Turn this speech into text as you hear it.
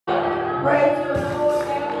Praise the Lord,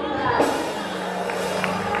 everybody.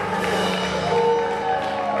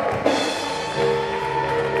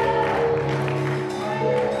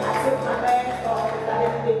 I took my mask off because I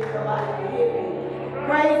didn't think somebody could hear me.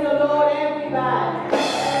 Praise the Lord, everybody.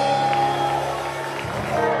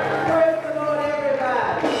 Praise the Lord,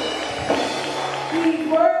 everybody. He's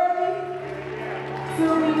worthy to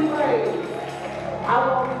be praised. I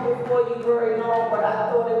won't be before you very long, but I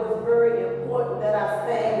thought it was very important that I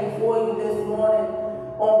stand before you this morning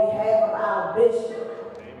on behalf of our bishop.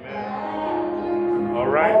 Amen. All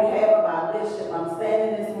right. On behalf of our bishop, I'm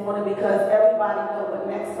standing this morning because everybody knows what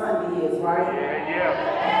next Sunday is, right?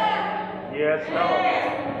 Yeah. Yes, no.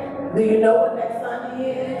 Do you know what next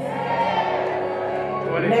Sunday is?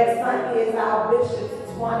 Next Sunday is our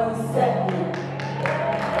bishop's 22nd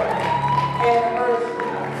anniversary.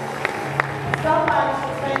 Somebody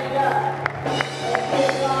should stand up and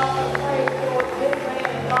give God the praise for this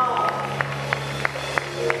man, God.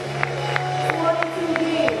 22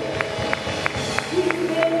 years. He's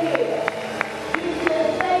been here. He's been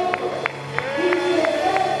faithful. He's been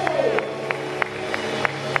dedicated.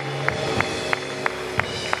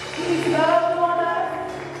 He's loved on us.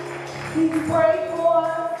 He's prayed for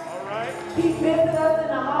us. All right. He visited us in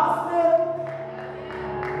the hospital.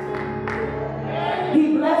 He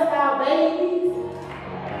blessed our babies.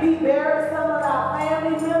 He buried some of our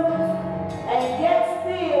family members. And yet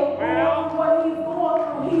still, going through what he's going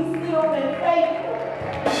through, he's still been faithful.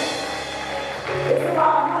 It's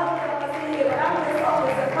about 100 of us in here, but I'm just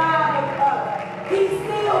only surviving of us. He's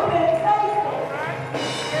still been faithful.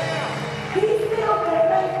 He's still been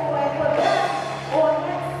faithful. And for that, on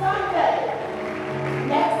next Sunday,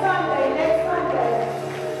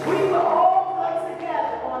 we will all come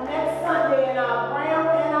together on next Sunday in our brown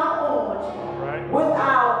and our orange with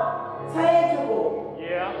our tangible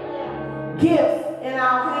gifts in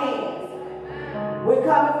our hands. We're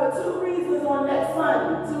coming for two reasons on next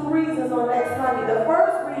Sunday. The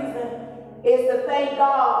first reason is to thank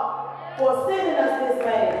God for sending us this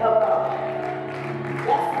man of God.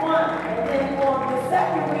 That's one. And then the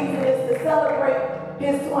second reason is to celebrate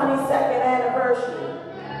his 22nd anniversary.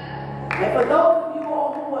 And for those of you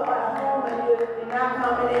all who are at home and you're not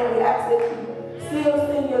coming in, we ask that you still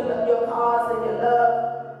send your cards and your love.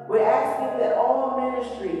 We're asking that all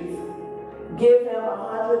ministries give him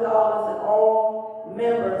 $100 and all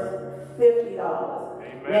members $50.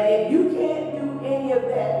 Amen. Now, if you can't do any of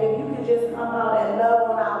that, if you can just come out and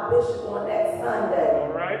love on our bishop on next Sunday.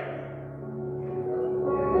 All right.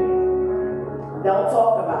 Don't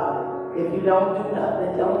talk about it. If you don't do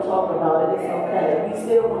nothing, don't talk about it. It's okay. We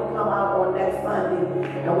still want to come out on next Sunday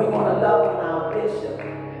and we want to love on our bishop.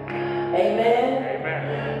 Amen?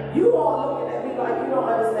 Amen. You all looking at me like you don't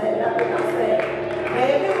understand nothing I'm saying. Now,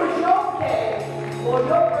 if it was your day or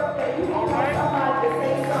your birthday, you want somebody to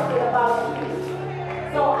say something about you.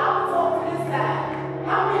 So I will talk to this guy.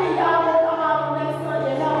 How many of y'all will come out on next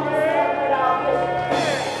Sunday and help us celebrate our bishop?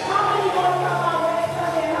 How many going to come out next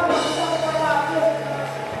Sunday and help us celebrate our bishop?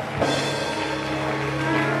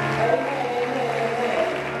 Amen.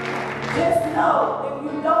 Just know, if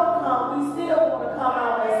you don't come, we still want to come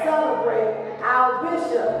out and celebrate our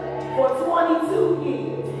bishop for 22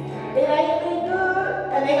 years. It ain't been good,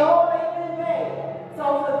 and they all ain't been bad. So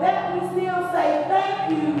for that, we still say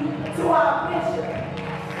thank you to our bishop.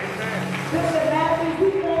 Bishop Matthews, we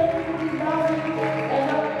thank you, we love you, and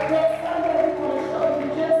next Sunday we're going to show you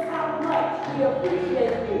just how much we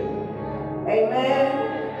appreciate you. Amen.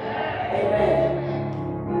 Amen.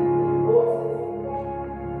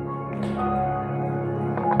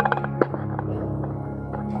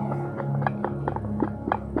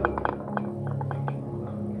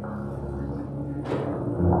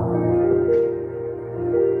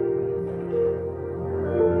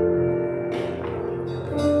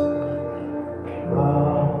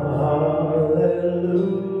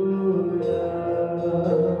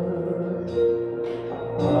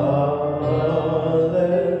 Hallelujah.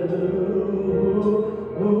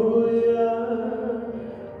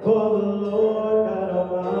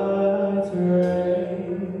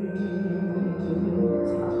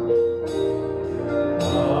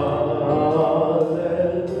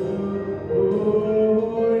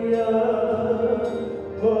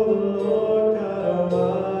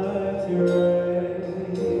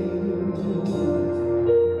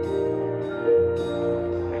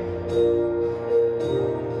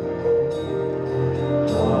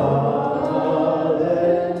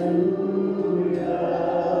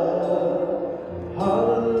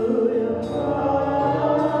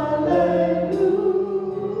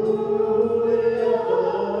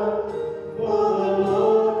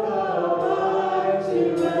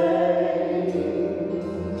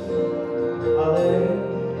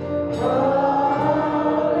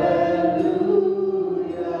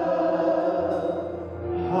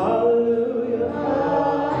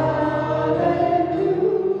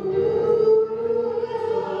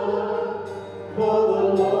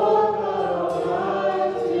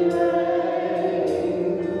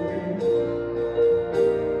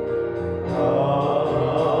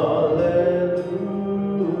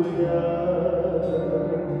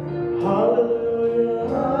 Hallelujah.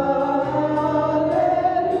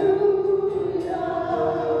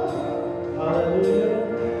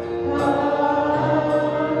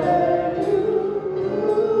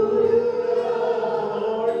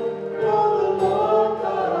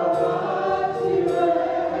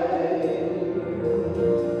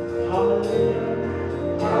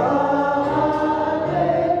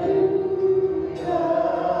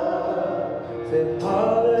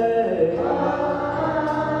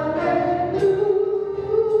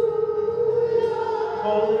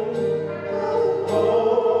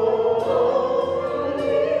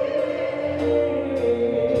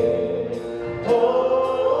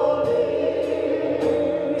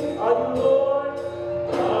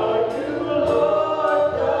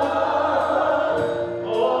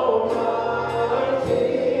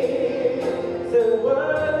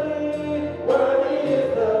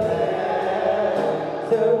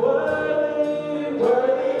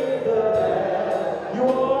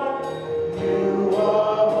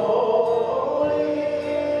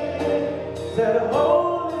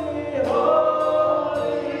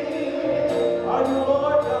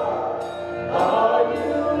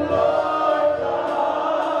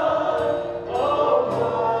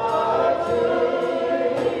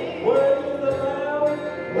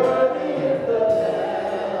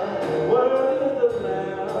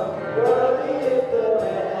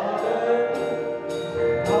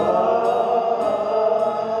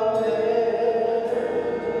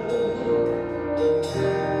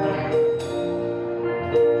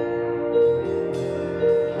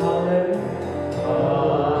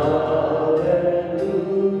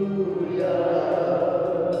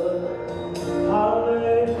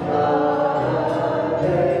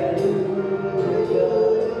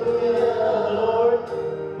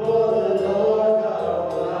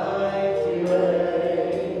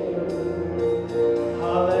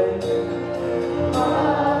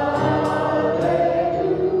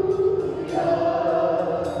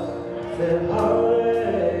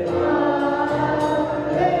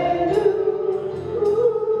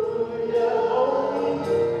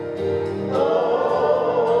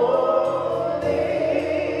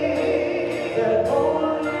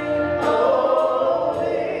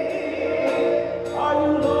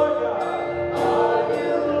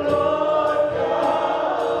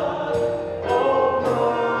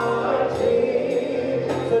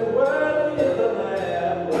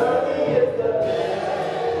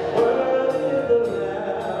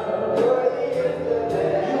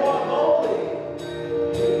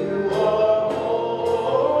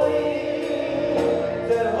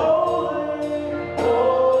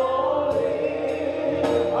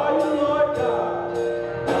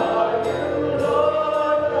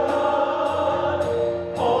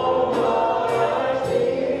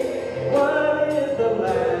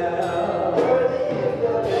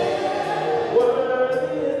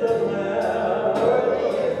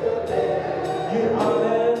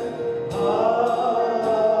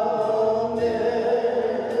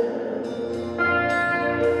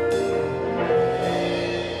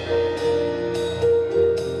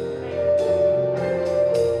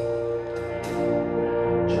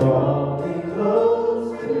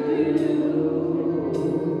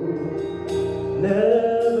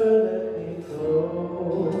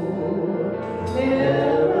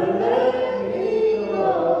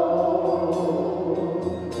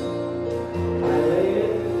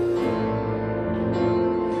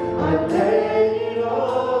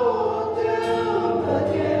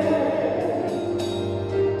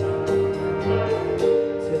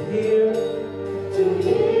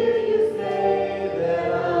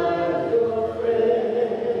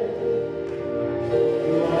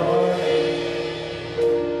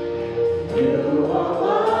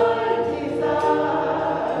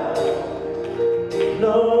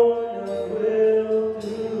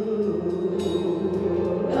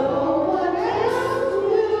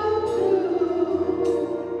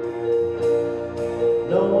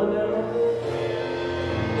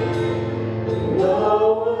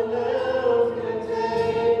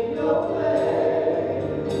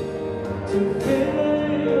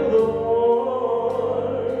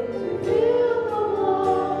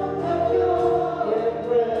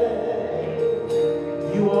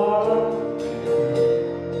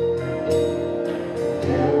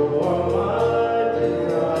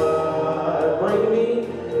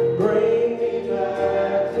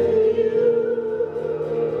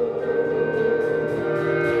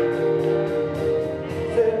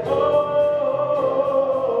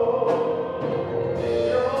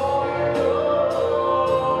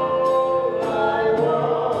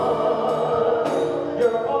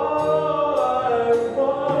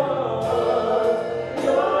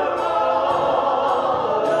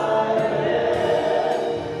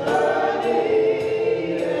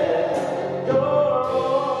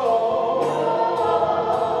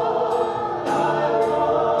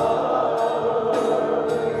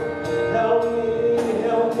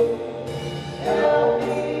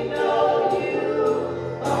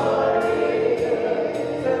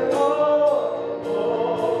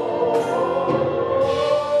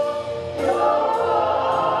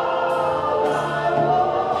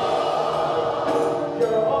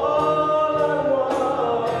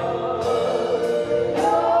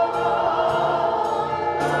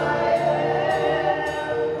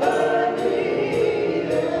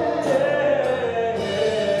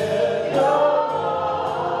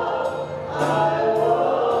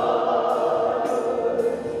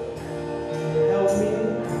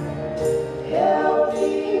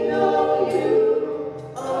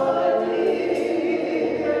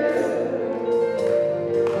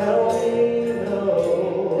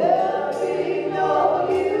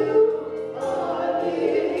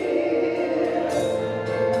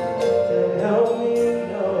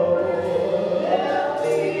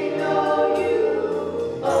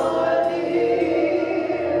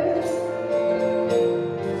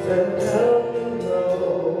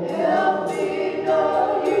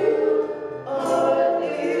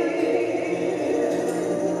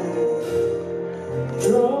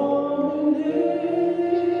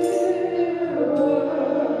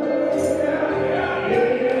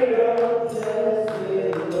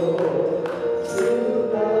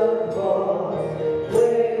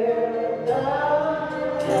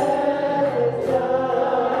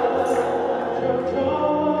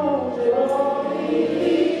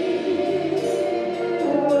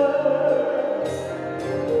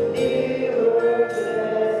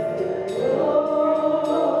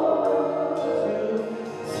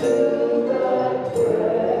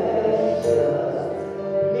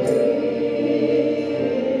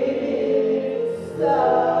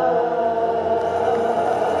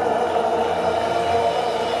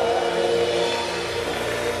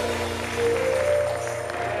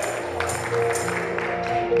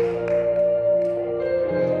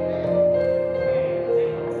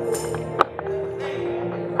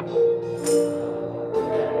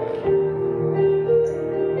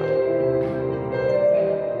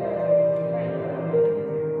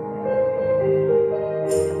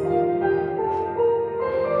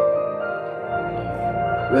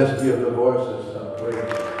 Let's give the voices some praise.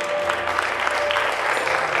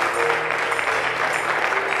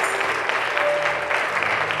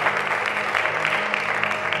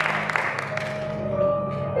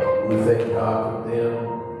 We thank God for them.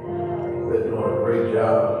 They're doing a great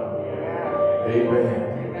job. Amen.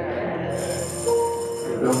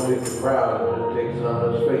 Don't take the crowd, just take some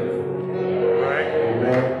that's faithful. Right.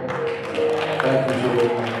 Amen. Thank you so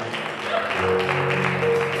much.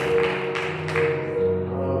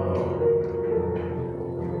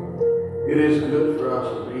 It is good for us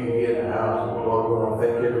to be here in the house of the Lord. We want to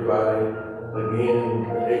thank everybody again,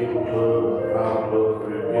 the April Club, the Power Club, for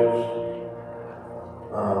your gifts.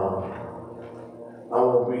 I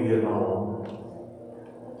won't be here long.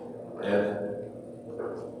 And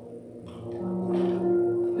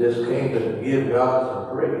just came to give God some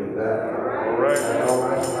praise. All right. That's all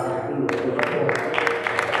right. I can do it at this point.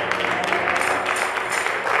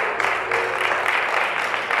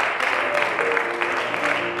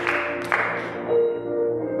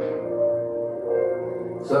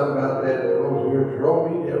 Something about that those words draw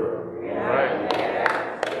me nearer. Right.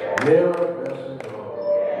 Nearer, blessing God.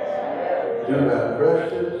 To that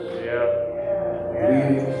precious,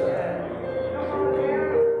 leading side.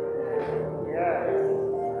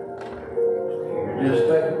 You just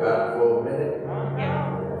think about it for a minute.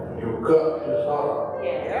 Your cup is hard.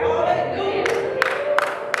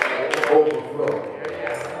 Overflow.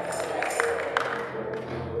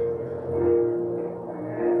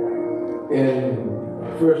 In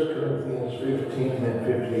 1 Corinthians 15 and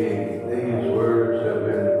 58, these words have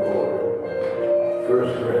been recorded. 1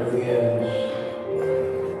 Corinthians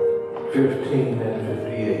 15 and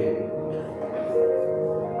 58.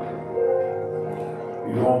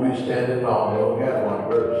 You won't be standing long. You only got one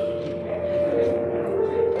verse.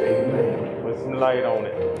 Amen. Put some light on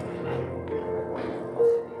it.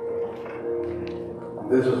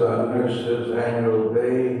 This is our nurse's annual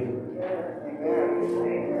day.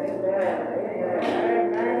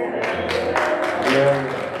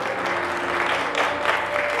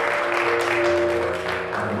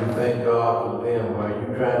 And we thank God for them. While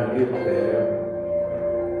you're trying to get there,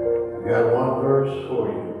 we got one verse for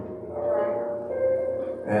you.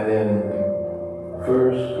 And in 1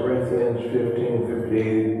 Corinthians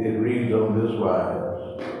 15:58, it reads on this wise: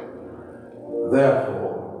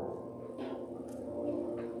 Therefore,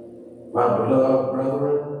 my beloved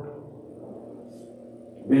brethren,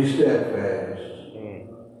 be steadfast,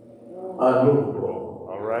 unmovable,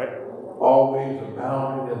 all right, always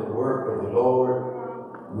abounding in the work of the Lord,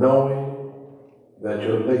 knowing that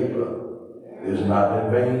your labor is not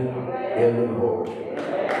in vain in the Lord.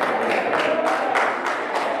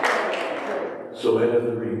 So end of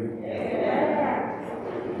the reading.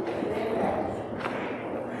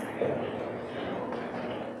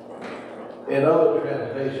 In other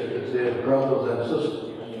translations, it says, brothers and sisters,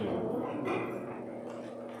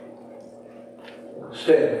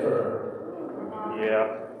 stand firm. Yeah.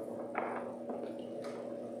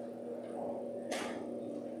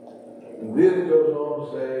 And then it goes on to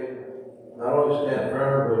say, not only stand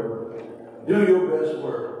firm, but do your best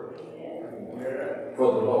work for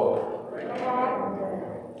the Lord.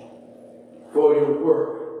 For your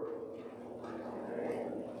work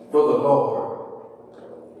for the Lord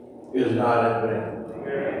is not in vain.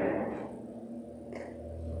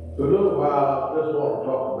 For a little while, I just want to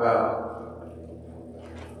talk about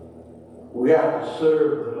we have to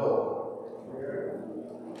serve the Lord.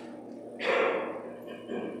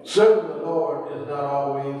 Serving the Lord is not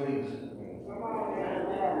always easy.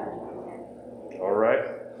 All right.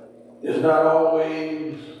 It's not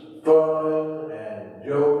always fun and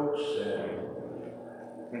jokes and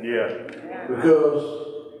because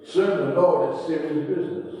serving the Lord is serious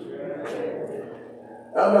business.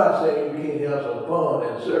 I'm not saying you can't have some fun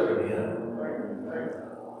in serving Him.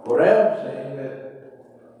 But I'm saying that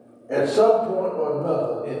at some point or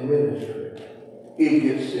another in ministry, it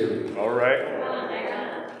gets serious. All right.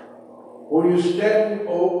 When you're standing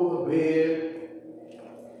over the bed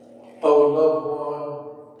of a loved one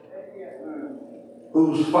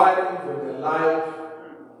who's fighting for their life,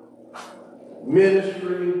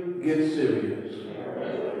 ministry gets serious.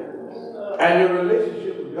 And your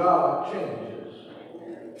relationship with God changes.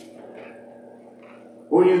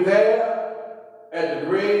 When you're there at the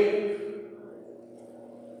grave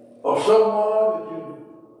of someone that you've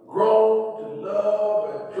grown to love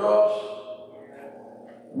and trust,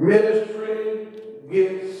 ministry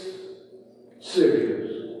gets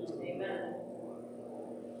serious. Amen.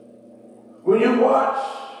 When you watch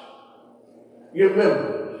your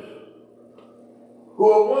members who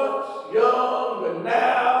were once young but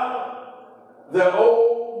now they're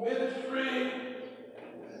old, ministry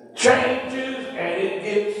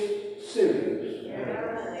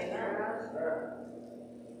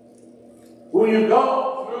when you've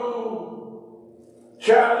gone through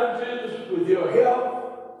challenges with your health,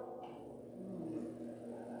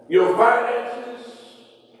 your finances,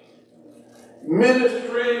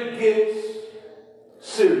 ministry gets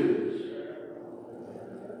serious.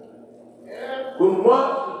 When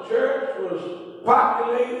once the church was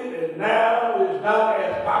populated and now is not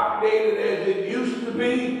as populated as it used to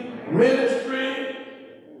be, ministry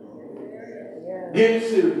gets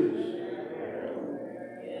serious.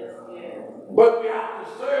 But we have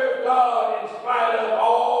to serve God in spite of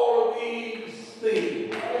all of these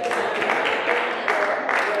things.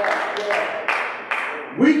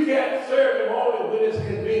 We can't serve Him only when it's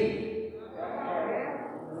convenient.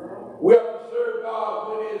 We have to serve God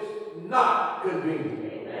when it's not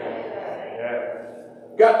convenient.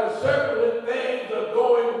 Got to serve Him when things are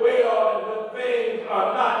going well and when things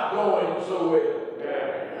are not going so well.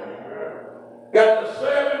 Got to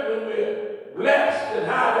serve Him when we're blessed and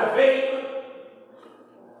highly favored.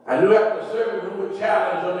 And we have to serve Him when we're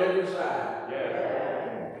challenged on every side.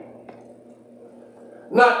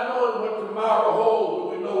 Not knowing what tomorrow holds, but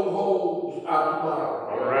we know who holds our tomorrow.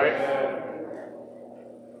 All right.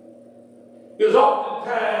 It's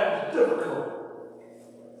oftentimes difficult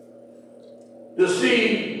to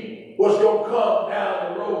see what's going to come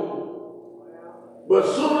down the road. But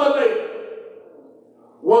sooner or later,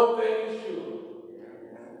 one thing is sure.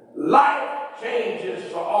 Life changes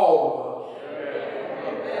for all of us.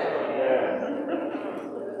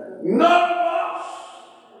 None of us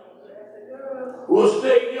will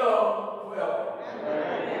stay young forever.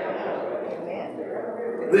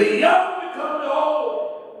 The young become the old,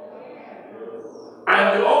 and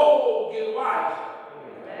the old get wiser.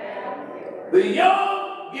 The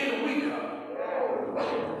young get weaker,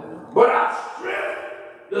 but our strength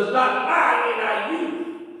does not lie in our youth.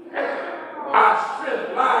 Our strength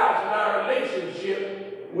lies in our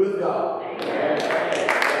relationship with God.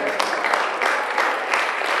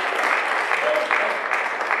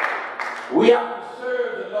 We have to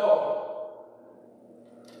serve the Lord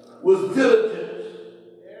with diligence.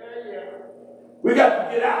 We got to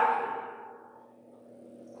get out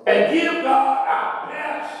and give God our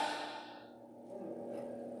best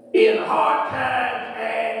in hard times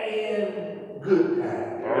and in good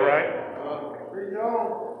times. All right.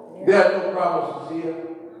 There are no promises here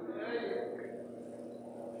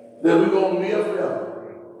that we're going to live forever.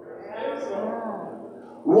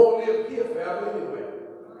 We won't live here forever anyway.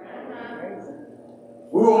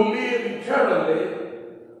 We will live eternally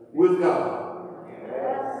with God.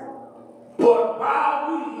 But while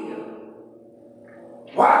we're here,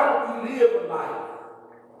 why don't we live a life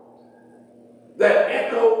that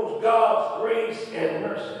echoes God's grace and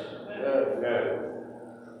mercy?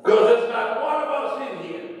 Because there's not one of us in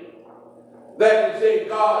here that can say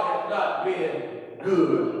God has not been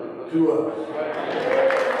good to us.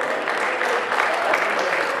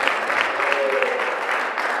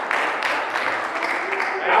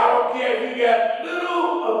 I don't care if you got little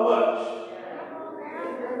or much.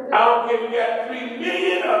 I don't care if you got $3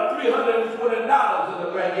 million or $320 in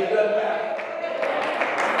the bank. It doesn't matter.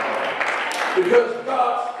 Because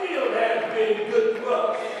God still has been good to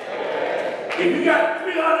us. If you got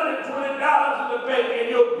 $320 in the bank and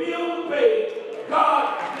your bill to pay,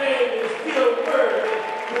 God's name is still worthy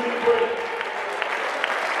to be praised.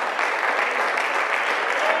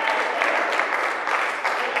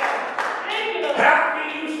 How can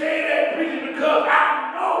you say that, preacher? Because I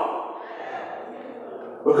know.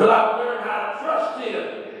 Because I've learned how to trust Him.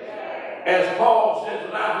 As Paul says,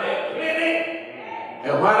 when I've had plenty,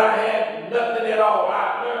 and when I had nothing at all,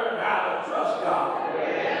 I learned how to trust God.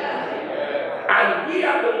 And we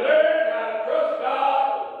have to learn how to trust God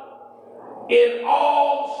in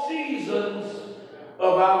all seasons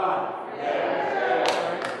of our life.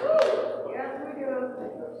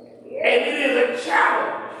 And it is a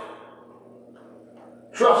challenge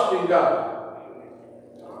trusting God.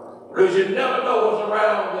 Because you never know what's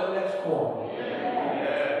around the next corner.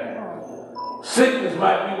 Sickness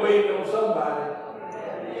might be waiting on somebody.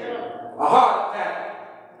 A heart attack.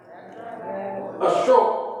 A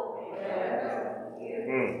stroke.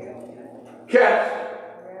 Cancer.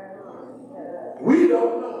 We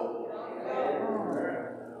don't know.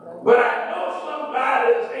 But I know somebody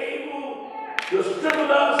is able to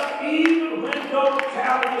strengthen us even when those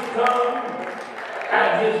challenges come.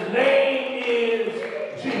 And His name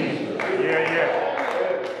is Jesus.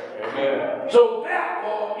 Amen. So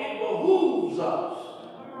therefore, it behooves us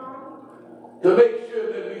to make sure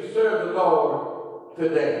that we serve the Lord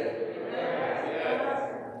today.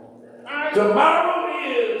 Tomorrow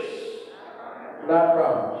is not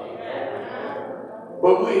promised.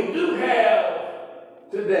 But we do have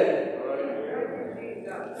today.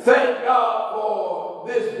 Thank God for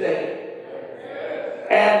this day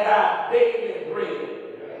and our daily bread.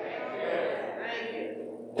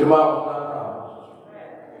 Tomorrow's not promised.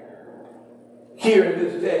 Here in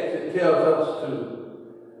this text, it tells us to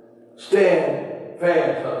stand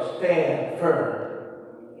fast or stand firm.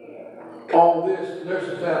 On this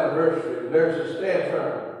nurse's anniversary, nurses, stand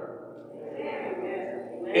firm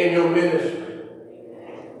in your ministry.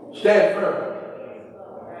 Stand firm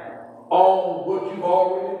on what you've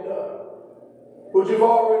already done, what you've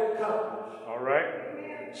already accomplished. All right.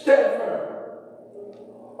 Stand firm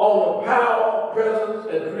on the power, presence,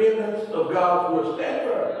 and preeminence of God's word. Stand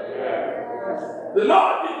firm. Yeah. The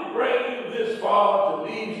Lord didn't bring you this far to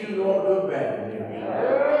leave you nor to abandon you.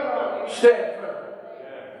 Stand firm.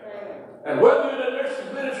 And whether you're in the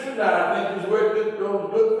nursing ministry or not, I think this word is good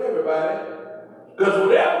for everybody. Because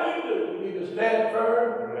whatever we do, we need to stand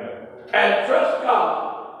firm and trust God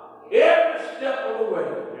every step of the way.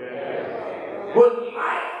 Yeah. When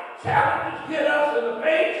life challenges hit us in the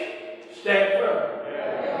face, stand firm.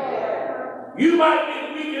 Yeah. You might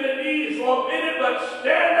be weak in the knees for a minute, but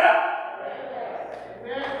stand up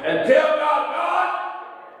and tell God, God,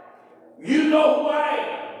 you know who I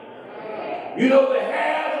am. You know the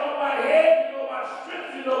hairs on my head, you know my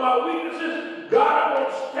strengths, you know my weaknesses. God, I'm going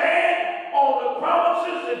to stand on the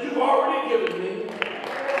promises that you've already given me.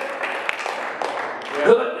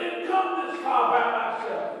 Because I didn't come this far by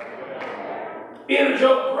myself. It is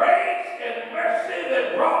your grace and mercy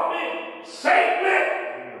that brought me safely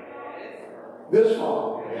this far.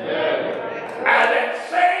 And that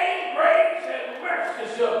same grace and mercy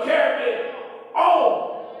shall carry me on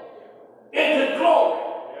into glory.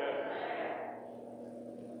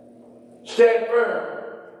 Stand firm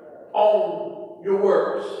on your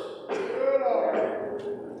works.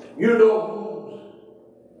 You know whose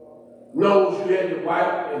nose you had to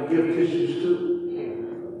wipe and give tissues to.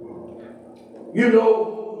 You know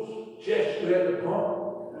whose chest you had to pump.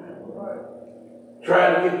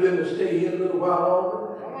 Trying to get them to stay here a little while longer.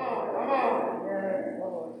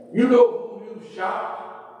 You know who you shocked.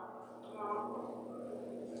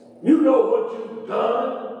 You know what you've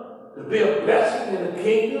done to be a blessing in the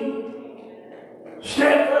kingdom.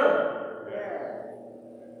 Stand firm.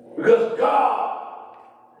 Because God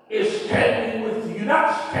is standing with you. You're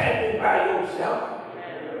not standing by yourself.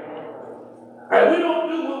 And we don't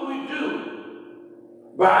do what we do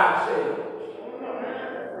by ourselves.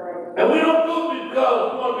 And we don't do it because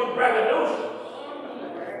we want to be braggadocious.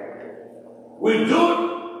 We do it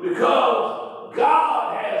because God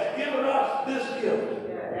has given us this gift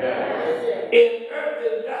in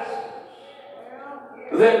earthen vessels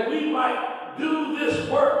that we might do this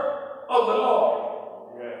work of the Lord.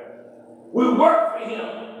 We work for Him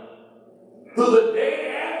through the day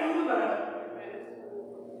and through the night.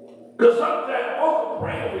 Because sometimes folks are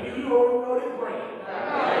praying for you, you don't even know they're praying.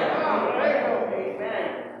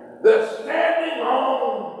 They're standing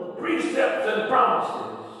on the precepts and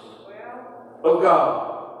promises of God.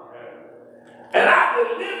 And our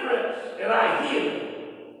deliverance and our healing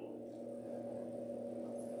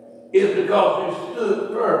is because we stood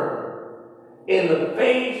firm in the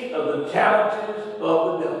face of the challenges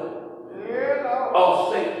of the devil,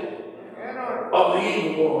 of Satan, of the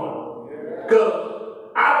evil one. Because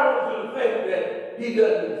I don't want you to think that he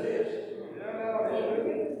doesn't exist.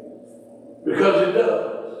 Because he does.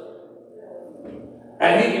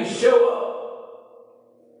 And he can show up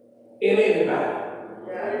in anybody.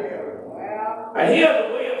 And he has a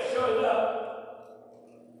way of showing up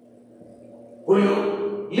when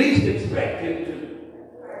you least expect him to.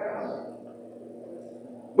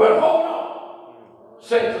 But hold on,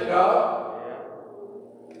 saints of God.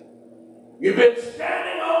 You've been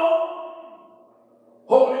standing on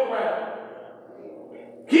holy ground.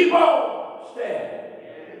 Keep on standing.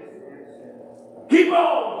 Keep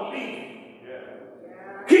on believing.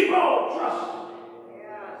 Keep on trusting.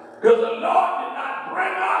 Because the Lord did not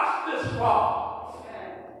bring us this far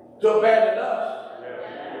to abandon us.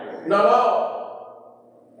 No.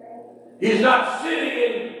 He's not sitting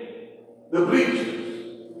in the bleachers.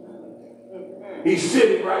 He's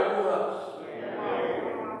sitting right with us.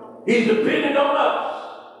 He's dependent on us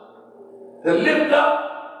to lift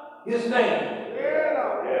up His name.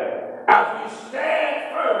 As we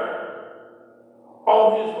stand firm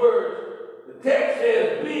on His words, the text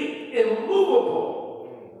says, be immovable,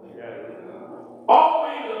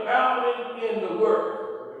 always abounding in the work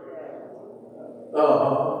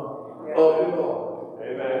of the Lord.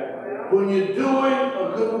 Amen. When you're doing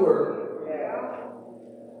a good work,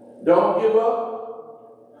 don't give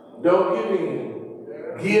up, don't give in.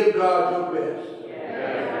 Give God your best.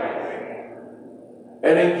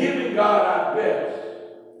 And in giving God our best,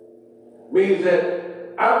 means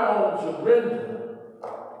that I'm going to surrender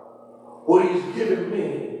what he's given me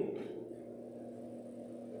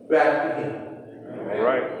back to him. All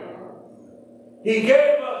right. He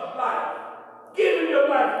gave us life. Give him your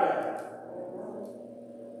life back.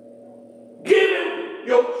 Give him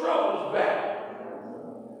your troubles back.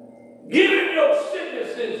 Give him your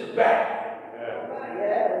sicknesses back.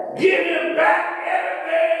 Yeah. Give him back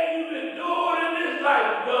everything you've endured in this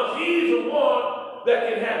life, because he's the one that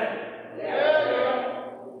can handle it. Yeah.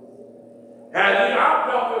 And I'm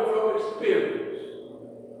talking from experience.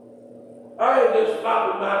 I ain't just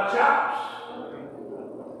flopping my chops.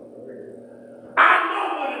 I know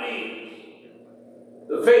what it is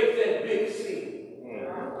to face that big sea.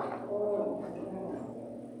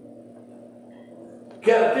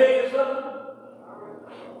 Can I tell you something?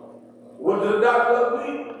 Went to the doctor last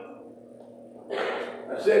week.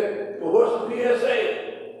 I said, well, what's the PSA?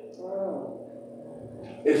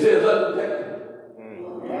 It says undetected.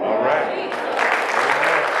 All right.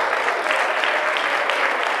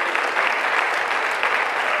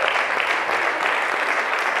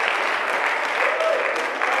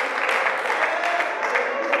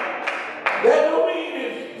 That don't mean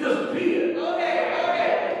it's disappeared.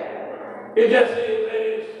 It just says that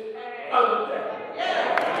it's undetected.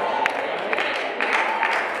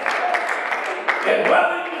 And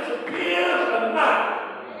whether it disappears or not,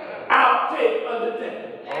 I'll take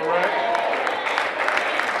undetected. All right.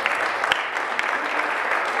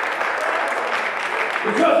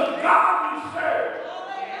 Because the God we serve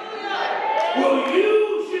will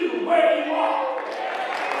use you where you are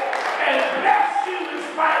and bless you in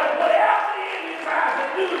spite of whatever the enemy tries to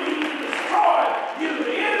do to you to destroy you.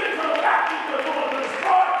 The enemy comes back to you to want to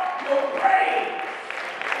destroy your praise.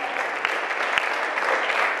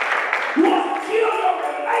 He wants to kill your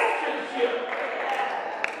relationship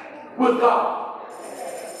with God.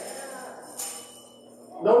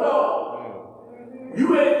 No. You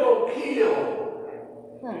ain't gonna kill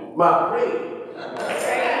my praise.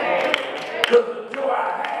 Because the joy I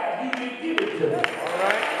have, you didn't give it to me. All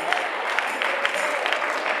right.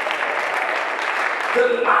 The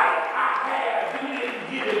life I have, you didn't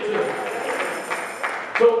give it to me.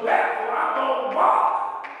 So therefore, I'm going to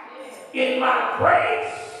walk in my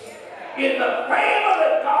grace, in the favor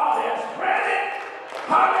that God has granted.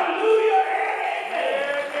 Hallelujah and amen.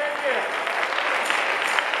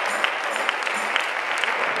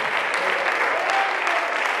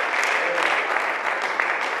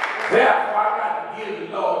 Therefore, I got to give the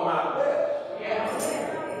Lord my best.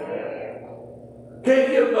 Can't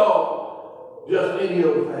give the Lord just any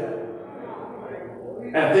old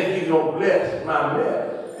thing and think he's going to bless my best.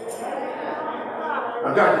 I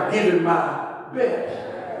got to give him my best.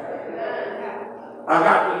 I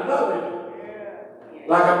got to love him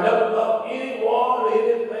like I've never loved anyone or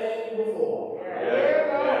anything before.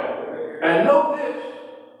 And know this,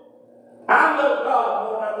 I love God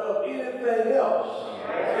more than I love anything else.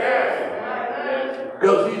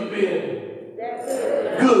 Because he's been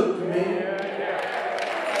good to me.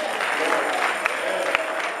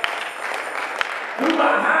 Through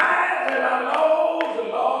my highs and my lows, the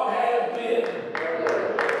Lord has been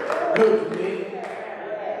good to me.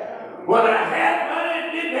 When I had money and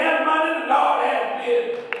didn't have money, the Lord has been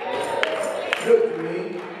good to me.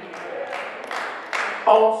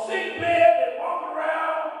 On sick bed and walking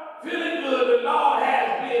around feeling good, the Lord has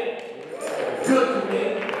been good to me.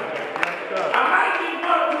 I might get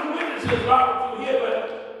one or two witnesses walking through here, but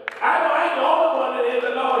I know I ain't the only one that is. The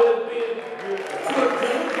Lord has been good to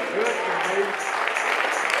me.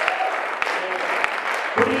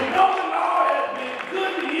 But you know the Lord has been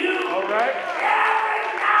good to you. All right. Every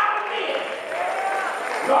now and then.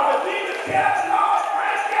 God has been to tell the Lord,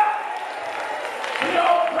 thank you.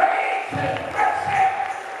 Your grace and mercy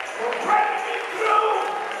for bringing me through.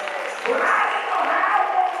 When I didn't know how I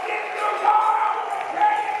was going to get through, Lord, I want to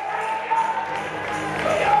tell you thank you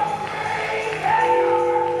for your grace and your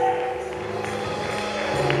mercy.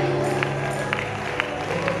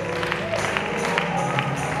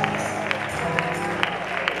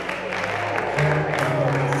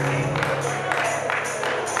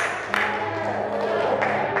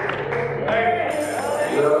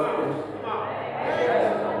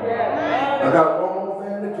 I got one more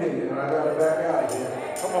thing to tell you, and I got to back out of here.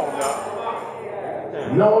 Come on, Doc.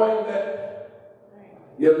 Knowing that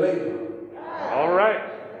your labor All right.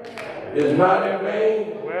 is not in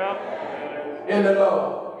vain Well, in the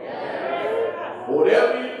Lord.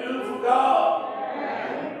 Whatever you do for God,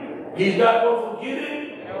 he's not going to forget it.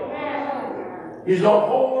 He's going to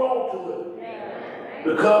hold on to it.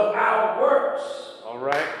 Because our works all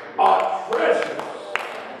right. are treasures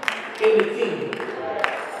in the kingdom.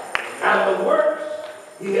 And And the works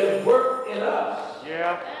he has worked in us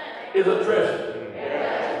is a treasure.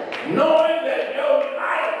 Knowing that your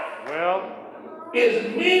life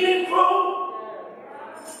is meaningful,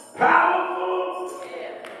 powerful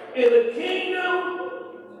in the kingdom,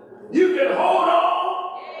 you can hold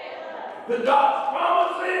on to God's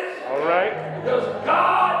promises. All right. Because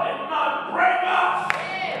God did not bring us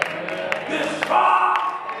this far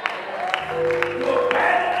to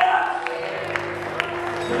abandon us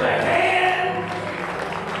to the hands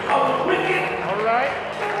of the wicked. All right.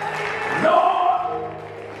 Nor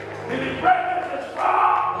did he bring us this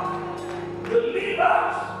far to leave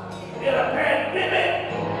us in a pandemic.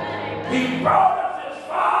 He brought us this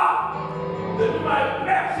far that we might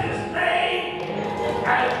bless his name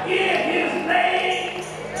and give his name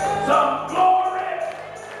some glory,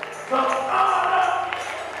 some honor,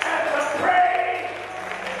 and some praise.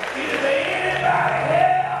 Is there anybody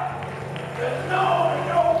here that knows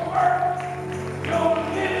your work, your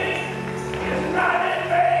living is not in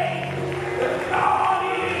vain? That God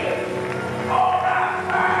is on our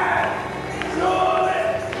side. Surely,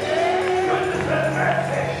 goodness and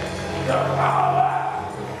mercy shall follow us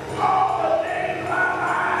all the days of our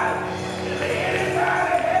lives. Is there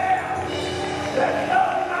anybody here that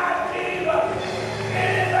loves my Jesus?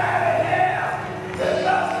 Anybody here that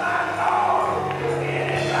loves my Lord?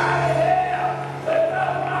 Anybody here that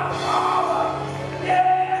loves my Father?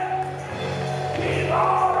 Yeah, he's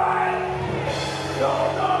all right.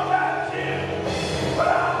 Don't know about you, but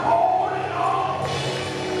I'm holding on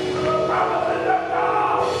to the promises of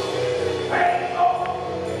God. Faithful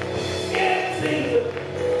in season,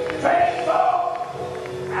 faithful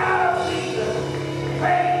out of season,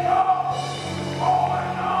 faithful.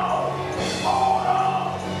 Hold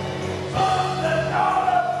on, sons and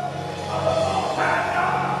daughters of the Most High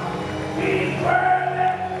God. He's worthy,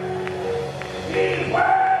 he's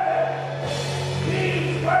worthy,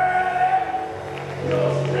 he's worthy.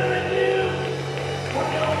 He'll strengthen you when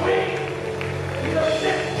you're weak. He'll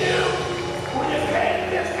lift you when you can't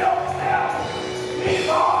lift yourself. He's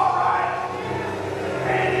all right.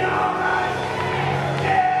 Ain't he all right?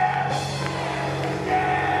 Yeah,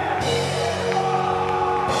 yeah.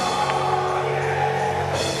 Oh,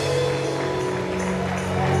 yeah.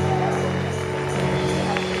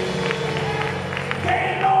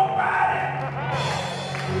 Can't nobody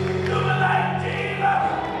do me like Jesus.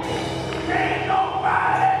 Can't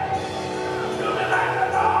nobody do me like the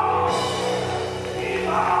Lord. He's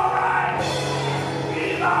all right.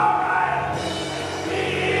 He's all right. He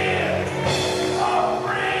is a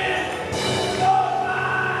friend of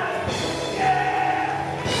mine. Yeah,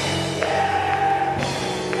 yeah,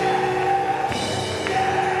 yeah, yeah,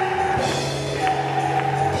 yeah,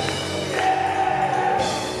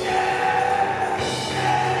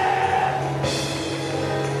 yeah,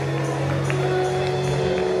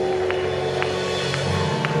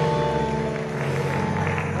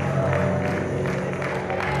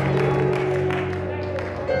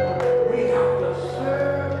 we have to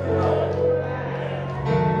serve God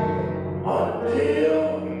until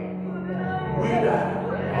we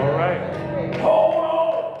die. All right. Hold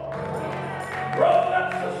on,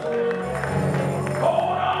 brothers and sisters.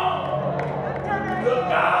 Hold on to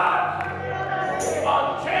God's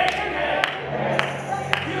unchanging hand.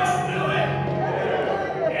 He'll do it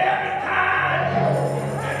every time,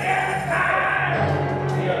 and every time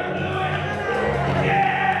he'll do it.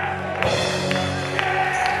 Yeah,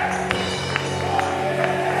 yeah, oh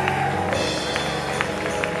yeah.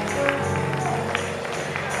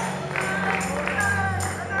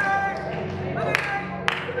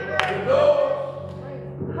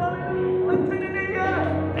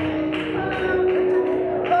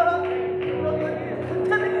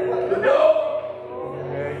 The door,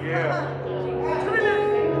 Yeah.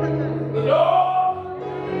 the door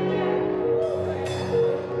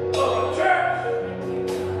of the church.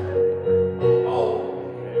 Oh,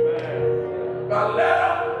 Amen. my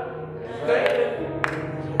letter stated,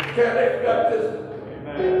 can they got this?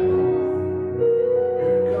 Here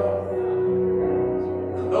we come.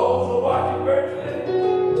 For those who are watching virtually,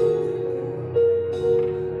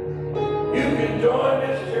 you can join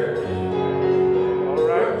this church. All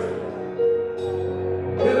right.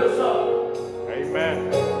 Hit us up Amen.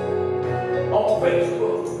 on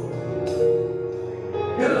Facebook.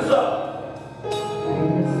 Hit us up.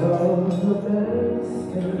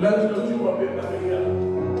 Let us know you want to be here.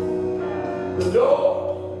 The door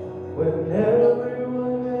Whenever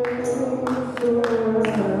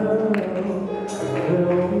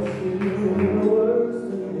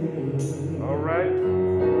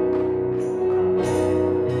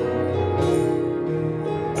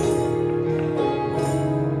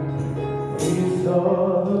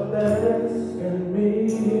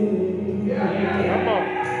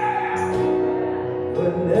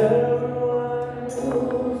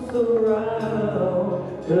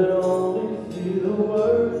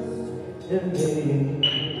in me.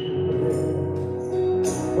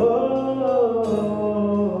 Oh,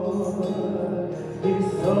 he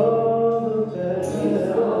saw the best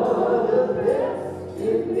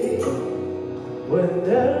in me. When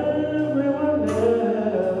everyone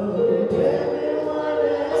else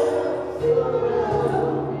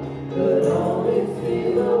around could only see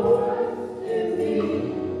the worst in me.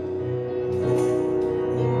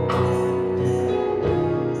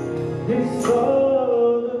 He saw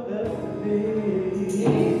the best in me.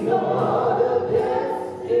 He saw the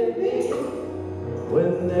best in me.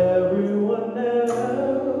 When everyone else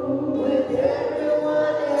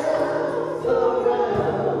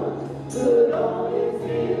around could only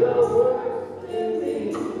see the worst in me.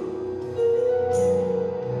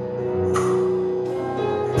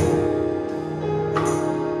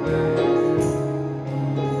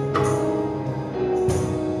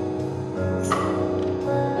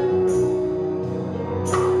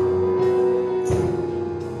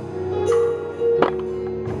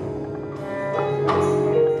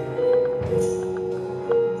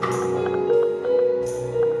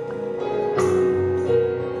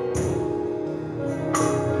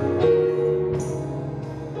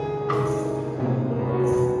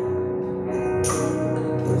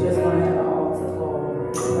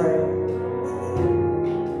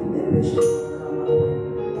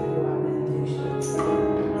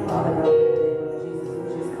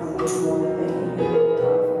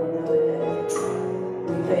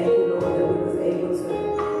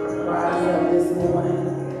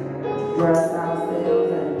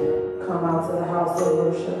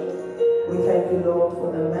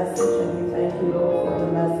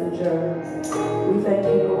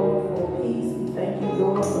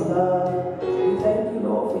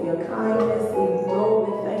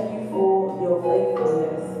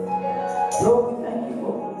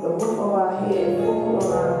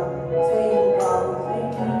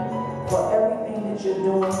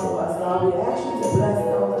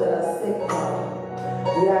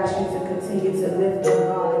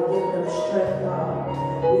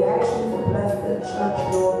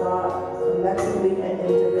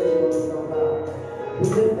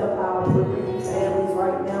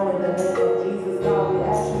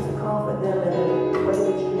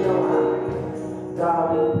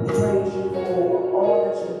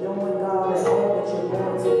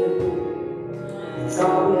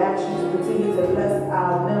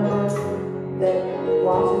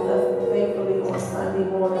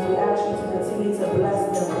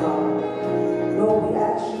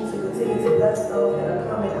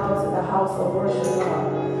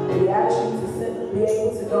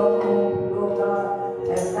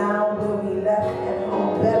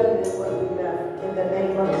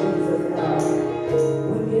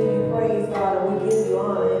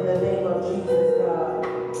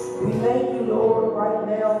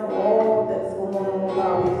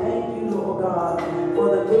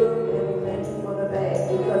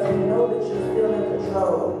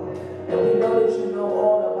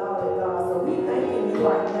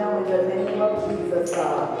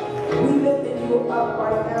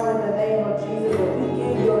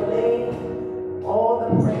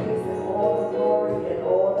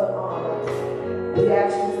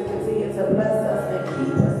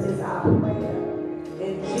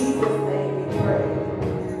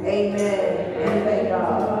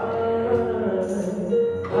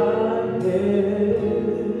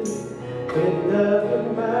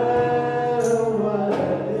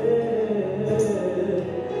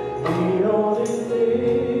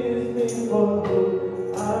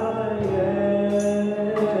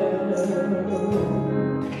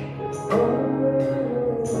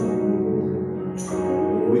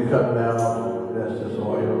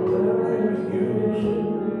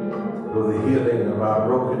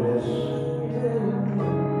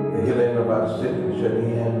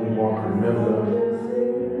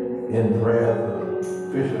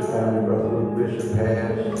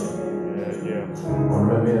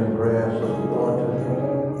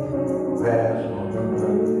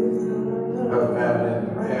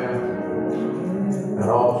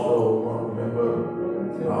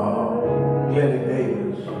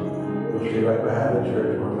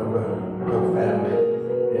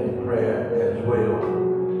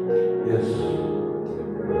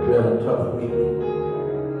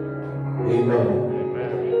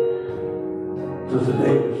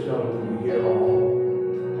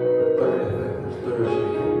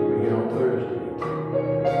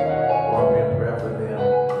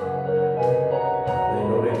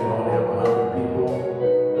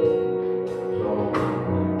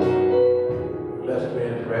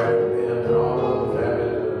 Prayer for them and all of the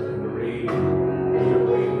families that can read,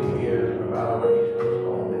 here.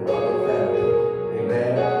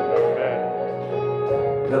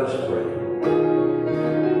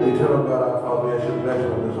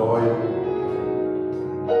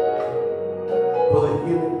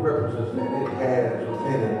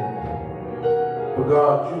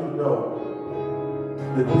 God, you know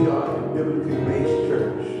that we are a biblically based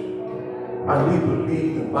church. And we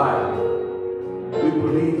believe the Bible. We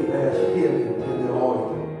believe that there's healing in the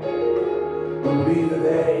oil. We believe that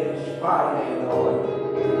there is fire in the oil.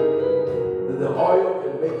 That the oil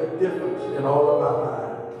can make a difference in all of our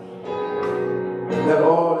lives. That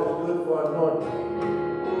oil is good for anointing.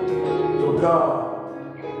 So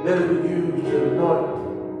God, let it be used to anoint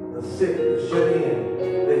the sick, the shut in,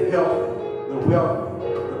 the healthy, the wealthy,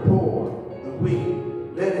 the poor, the weak.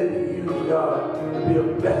 Let it be used, God, to be a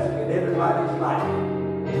blessing in everybody's life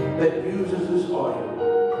that uses this oil.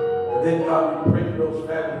 And then, God, we pray for those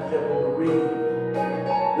families that have been bereaved,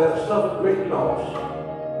 that have suffered great loss.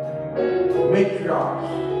 Matriarchs,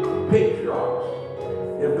 patriarchs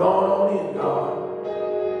have gone on in, God.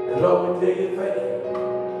 And Lord, we tell you thank you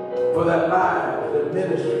for their lives, their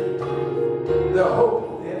ministry, their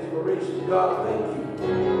hope, their inspiration. God, thank you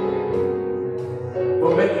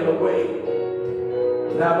for making a way.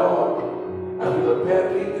 Now, Lord, as we prepare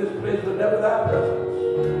to leave this place, but never thy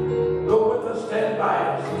presence, go with us, stand by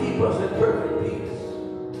us, keep us in perfect peace,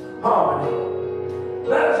 harmony.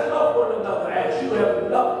 Let us love one another as you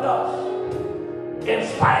have loved us, in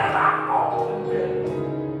spite of our faults and failures.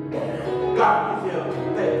 God, we tell you,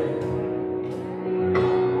 thank you.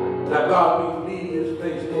 Now, God, we leave this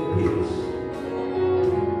place in peace.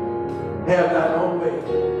 Have thine own way.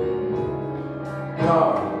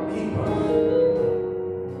 God, keep us.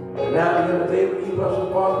 And now you're the day to keep us from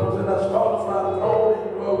falling, and us falling from our throne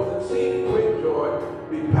in glory with exceeding great joy,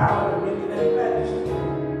 be power, dominion, and majesty,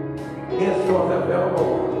 henceforth and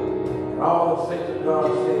evermore. And all the saints of God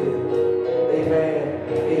said, Amen,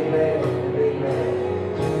 amen.